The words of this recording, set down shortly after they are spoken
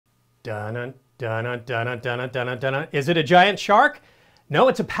Dun dun dun dun dun dun dun. Is it a giant shark? No,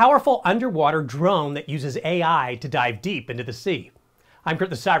 it's a powerful underwater drone that uses AI to dive deep into the sea. I'm Kurt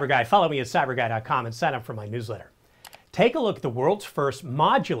the Cyber Guy. Follow me at cyberguy.com and sign up for my newsletter. Take a look at the world's first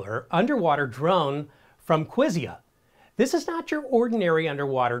modular underwater drone from Quizia. This is not your ordinary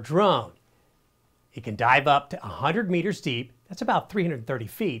underwater drone. It can dive up to 100 meters deep. That's about 330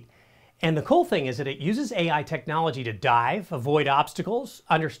 feet. And the cool thing is that it uses AI technology to dive, avoid obstacles,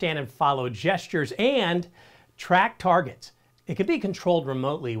 understand and follow gestures, and track targets. It can be controlled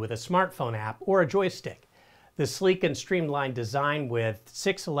remotely with a smartphone app or a joystick. The sleek and streamlined design with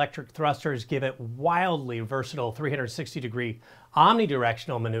 6 electric thrusters give it wildly versatile 360-degree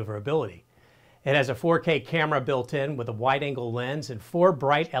omnidirectional maneuverability. It has a 4K camera built in with a wide-angle lens and 4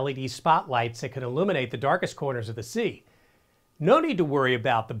 bright LED spotlights that can illuminate the darkest corners of the sea. No need to worry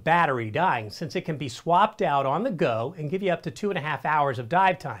about the battery dying since it can be swapped out on the go and give you up to 2.5 hours of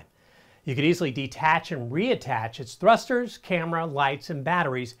dive time. You can easily detach and reattach its thrusters, camera, lights, and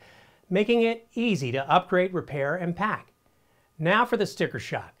batteries, making it easy to upgrade, repair, and pack. Now for the sticker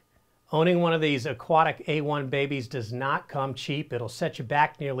shock. Owning one of these aquatic A1 babies does not come cheap. It'll set you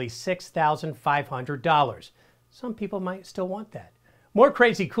back nearly $6,500. Some people might still want that. More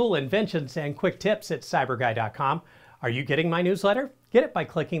crazy cool inventions and quick tips at cyberguy.com. Are you getting my newsletter? Get it by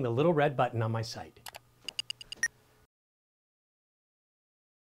clicking the little red button on my site.